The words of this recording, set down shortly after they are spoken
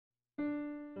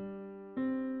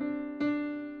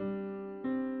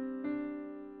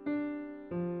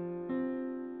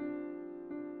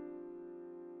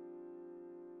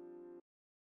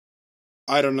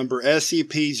Item Number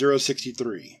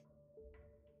SCP-063.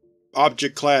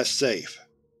 Object Class Safe.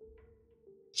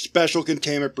 Special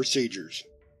Containment Procedures.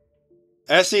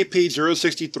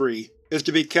 SCP-063 is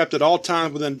to be kept at all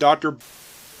times within Dr.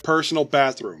 personal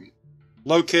bathroom,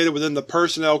 located within the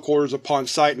personnel quarters upon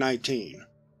Site-19.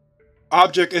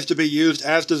 Object is to be used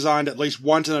as designed at least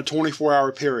once in a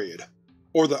 24-hour period,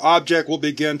 or the object will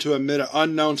begin to emit an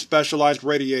unknown specialized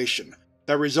radiation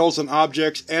that results in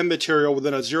objects and material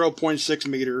within a 0.6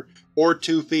 meter or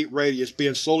 2 feet radius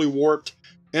being slowly warped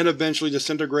and eventually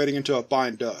disintegrating into a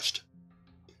fine dust.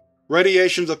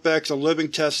 Radiation's effects on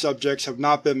living test subjects have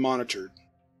not been monitored.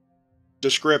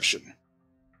 Description: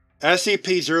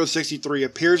 SCP-063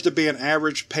 appears to be an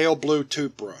average pale blue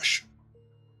toothbrush.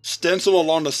 Stenciled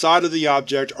along the side of the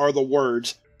object are the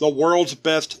words, "The world's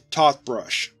best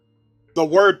Tothbrush." The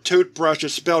word toothbrush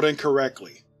is spelled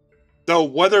incorrectly, though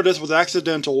whether this was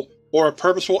accidental or a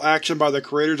purposeful action by the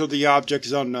creators of the object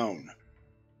is unknown.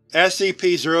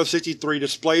 SCP-063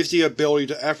 displays the ability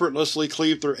to effortlessly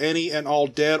cleave through any and all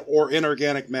dead or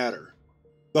inorganic matter,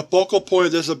 the focal point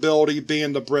of this ability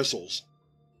being the bristles.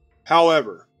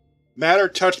 However, matter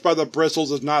touched by the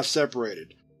bristles is not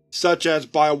separated, such as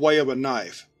by way of a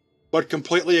knife, but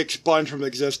completely expunged from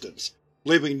existence,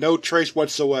 leaving no trace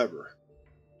whatsoever.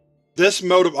 This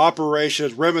mode of operation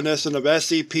is reminiscent of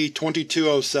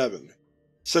SCP-2207,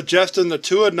 suggesting the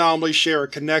two anomalies share a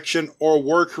connection or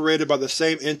were created by the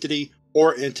same entity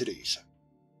or entities.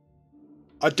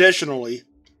 Additionally,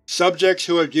 subjects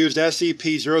who have used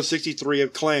SCP-063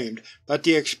 have claimed that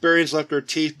the experience left their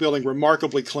teeth feeling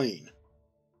remarkably clean.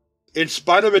 In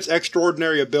spite of its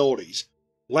extraordinary abilities,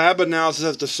 lab analysis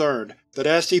has discerned that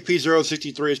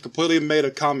SCP-063 is completely made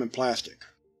of common plastic.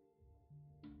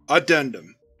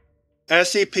 Addendum: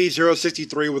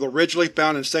 SCP-063 was originally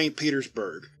found in St.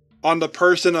 Petersburg, on the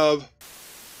person of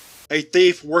a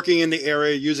thief working in the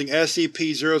area using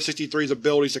SCP-063's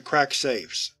abilities to crack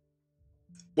safes.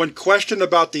 When questioned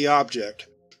about the object,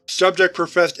 subject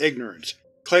professed ignorance,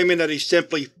 claiming that he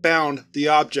simply found the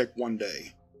object one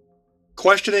day.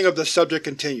 Questioning of the subject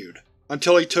continued,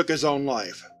 until he took his own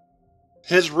life.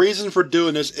 His reason for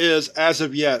doing this is, as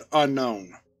of yet,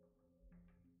 unknown.